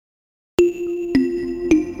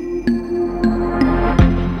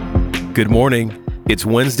Good morning. It's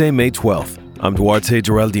Wednesday, May 12th. I'm Duarte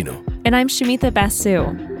Geraldino. And I'm Shamitha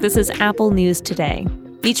Basu. This is Apple News Today.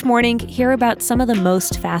 Each morning, hear about some of the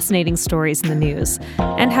most fascinating stories in the news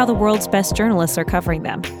and how the world's best journalists are covering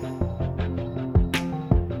them.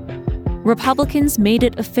 Republicans made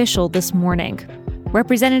it official this morning.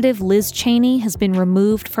 Representative Liz Cheney has been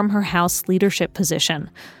removed from her House leadership position.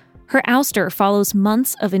 Her ouster follows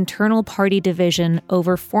months of internal party division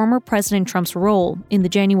over former President Trump's role in the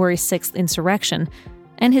January 6th insurrection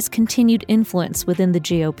and his continued influence within the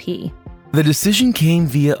GOP. The decision came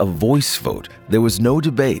via a voice vote. There was no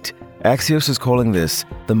debate. Axios is calling this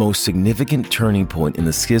the most significant turning point in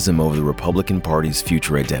the schism over the Republican Party's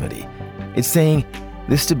future identity. It's saying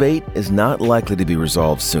this debate is not likely to be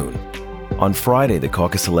resolved soon. On Friday, the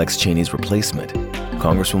caucus elects Cheney's replacement.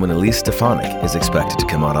 Congresswoman Elise Stefanik is expected to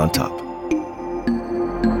come out on top.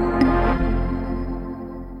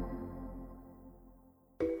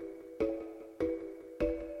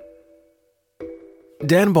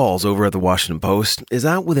 Dan Balls over at the Washington Post is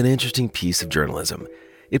out with an interesting piece of journalism.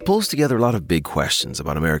 It pulls together a lot of big questions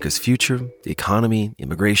about America's future, the economy,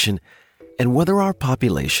 immigration, and whether our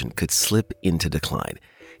population could slip into decline.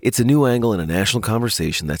 It's a new angle in a national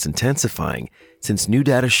conversation that's intensifying since new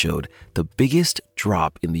data showed the biggest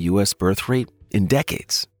drop in the U.S. birth rate in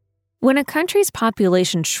decades. When a country's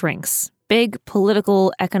population shrinks, big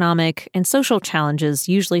political, economic, and social challenges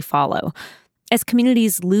usually follow. As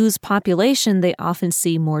communities lose population, they often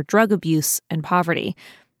see more drug abuse and poverty.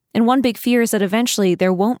 And one big fear is that eventually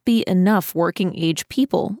there won't be enough working-age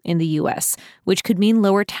people in the U.S., which could mean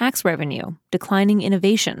lower tax revenue, declining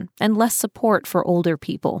innovation, and less support for older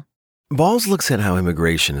people. Balls looks at how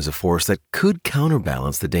immigration is a force that could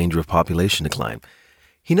counterbalance the danger of population decline.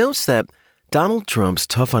 He notes that Donald Trump's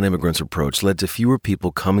tough-on-immigrants approach led to fewer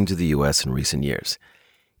people coming to the U.S. in recent years.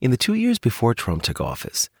 In the 2 years before Trump took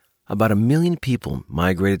office, about 1 million people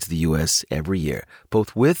migrated to the U.S. every year,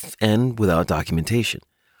 both with and without documentation.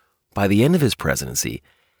 By the end of his presidency,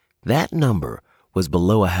 that number was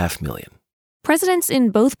below 500,000. Presidents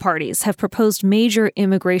in both parties have proposed major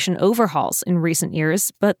immigration overhauls in recent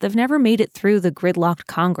years, but they've never made it through the gridlocked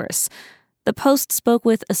Congress. The Post spoke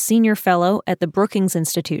with a senior fellow at the Brookings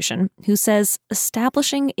Institution who says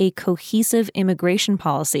establishing a cohesive immigration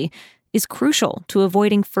policy is crucial to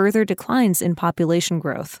avoiding further declines in population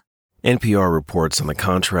growth. NPR reports on the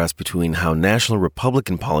contrast between how national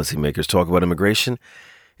Republican policymakers talk about immigration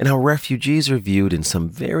and how refugees are viewed in some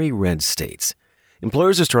very red states.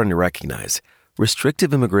 Employers are starting to recognize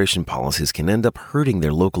restrictive immigration policies can end up hurting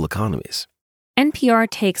their local economies. NPR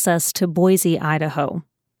takes us to Boise, Idaho.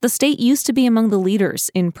 The state used to be among the leaders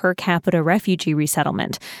in per capita refugee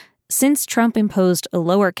resettlement. Since Trump imposed a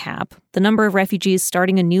lower cap, the number of refugees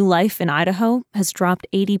starting a new life in Idaho has dropped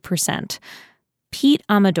 80%. Pete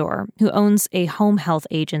Amador, who owns a home health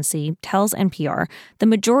agency, tells NPR the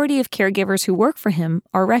majority of caregivers who work for him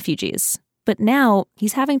are refugees. But now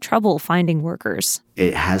he's having trouble finding workers.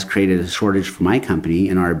 It has created a shortage for my company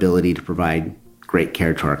in our ability to provide great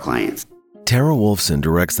care to our clients. Tara Wolfson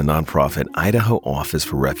directs the nonprofit Idaho Office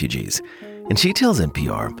for Refugees, and she tells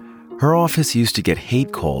NPR her office used to get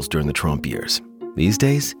hate calls during the Trump years. These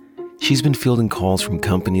days, she's been fielding calls from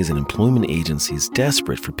companies and employment agencies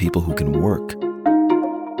desperate for people who can work.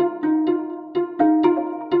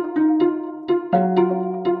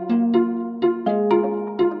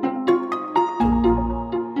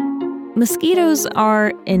 Mosquitoes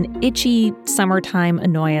are an itchy summertime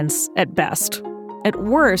annoyance at best. At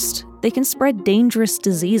worst, they can spread dangerous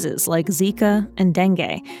diseases like Zika and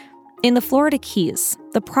dengue. In the Florida Keys,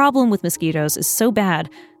 the problem with mosquitoes is so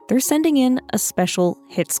bad, they're sending in a special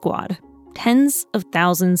hit squad. Tens of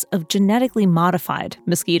thousands of genetically modified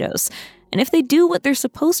mosquitoes. And if they do what they're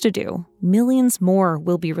supposed to do, millions more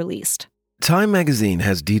will be released. Time magazine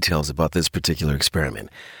has details about this particular experiment.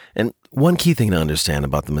 And one key thing to understand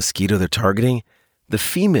about the mosquito they're targeting, the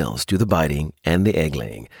females do the biting and the egg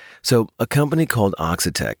laying. So a company called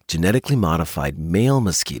Oxitec genetically modified male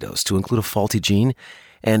mosquitoes to include a faulty gene,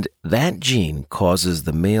 and that gene causes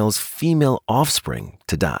the male's female offspring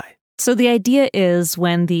to die. So the idea is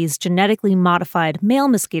when these genetically modified male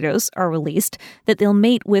mosquitoes are released, that they'll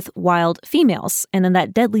mate with wild females, and then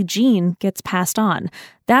that deadly gene gets passed on.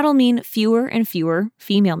 That'll mean fewer and fewer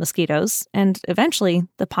female mosquitoes, and eventually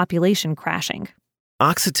the population crashing.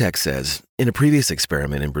 Oxitec says in a previous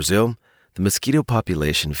experiment in Brazil, the mosquito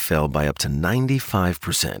population fell by up to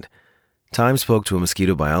 95%. Time spoke to a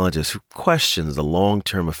mosquito biologist who questions the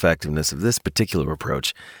long-term effectiveness of this particular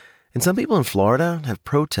approach. And some people in Florida have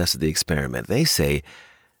protested the experiment. They say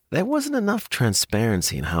there wasn't enough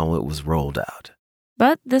transparency in how it was rolled out.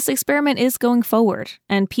 But this experiment is going forward,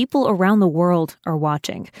 and people around the world are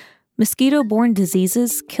watching. Mosquito-borne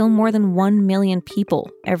diseases kill more than 1 million people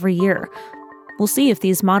every year. We'll see if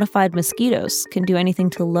these modified mosquitoes can do anything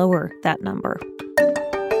to lower that number.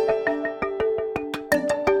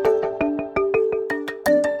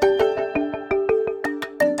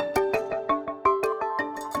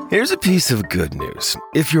 Here's a piece of good news.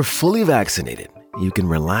 If you're fully vaccinated, you can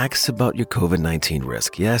relax about your COVID-19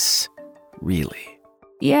 risk. Yes, really.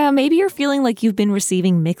 Yeah, maybe you're feeling like you've been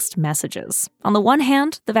receiving mixed messages. On the one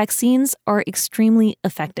hand, the vaccines are extremely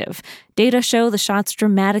effective. Data show the shots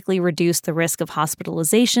dramatically reduce the risk of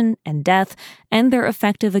hospitalization and death, and they're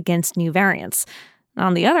effective against new variants.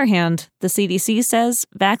 On the other hand, the CDC says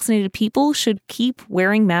vaccinated people should keep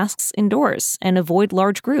wearing masks indoors and avoid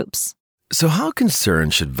large groups. So how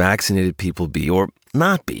concerned should vaccinated people be or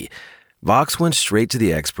not be? Vox went straight to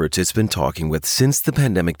the experts it's been talking with since the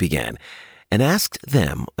pandemic began and asked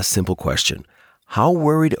them a simple question. How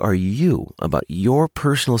worried are you about your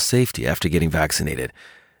personal safety after getting vaccinated?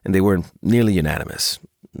 And they were nearly unanimous.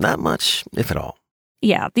 Not much, if at all.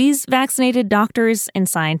 Yeah, these vaccinated doctors and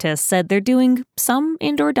scientists said they're doing some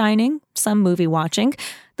indoor dining, some movie watching.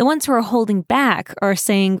 The ones who are holding back are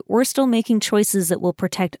saying we're still making choices that will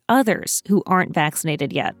protect others who aren't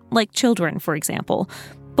vaccinated yet, like children, for example.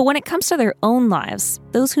 But when it comes to their own lives,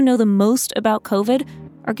 those who know the most about COVID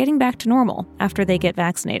are getting back to normal after they get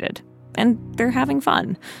vaccinated. And they're having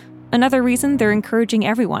fun. Another reason they're encouraging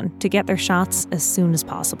everyone to get their shots as soon as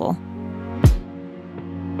possible.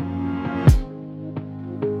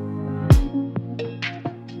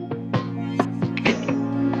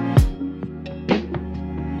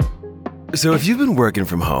 So if you've been working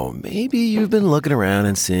from home, maybe you've been looking around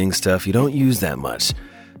and seeing stuff you don't use that much.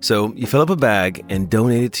 So you fill up a bag and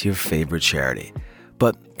donate it to your favorite charity.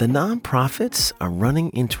 But the nonprofits are running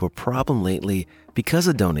into a problem lately because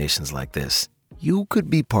of donations like this. You could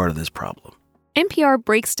be part of this problem. NPR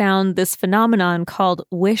breaks down this phenomenon called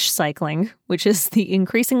wish cycling, which is the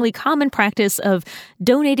increasingly common practice of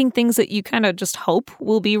donating things that you kind of just hope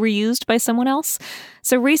will be reused by someone else.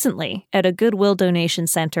 So recently, at a Goodwill donation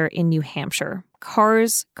center in New Hampshire,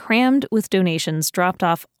 cars crammed with donations dropped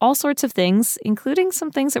off all sorts of things, including some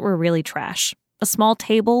things that were really trash. A small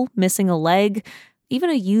table missing a leg, even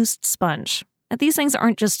a used sponge. And these things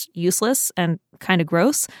aren't just useless and kind of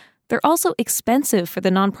gross. They're also expensive for the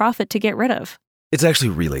nonprofit to get rid of. It's actually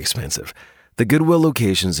really expensive. The Goodwill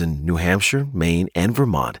locations in New Hampshire, Maine, and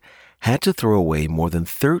Vermont had to throw away more than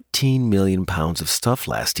 13 million pounds of stuff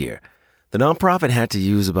last year. The nonprofit had to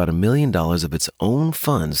use about $1 million of its own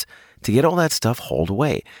funds to get all that stuff hauled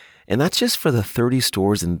away. And that's just for the 30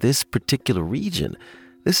 stores in this particular region.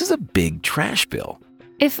 This is a big trash bill.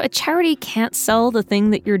 If a charity can't sell the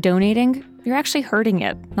thing that you're donating, you're actually hurting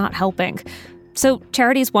it, not helping. So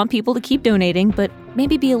charities want people to keep donating, but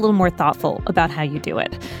maybe be a little more thoughtful about how you do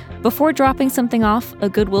it. Before dropping something off, a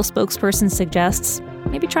Goodwill spokesperson suggests,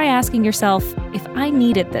 maybe try asking yourself, if I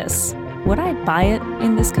needed this, would I buy it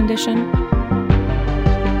in this condition?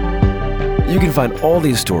 You can find all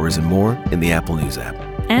these stories and more in the Apple News app.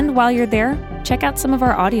 And while you're there, check out some of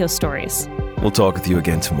our audio stories. We'll talk with you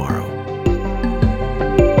again tomorrow.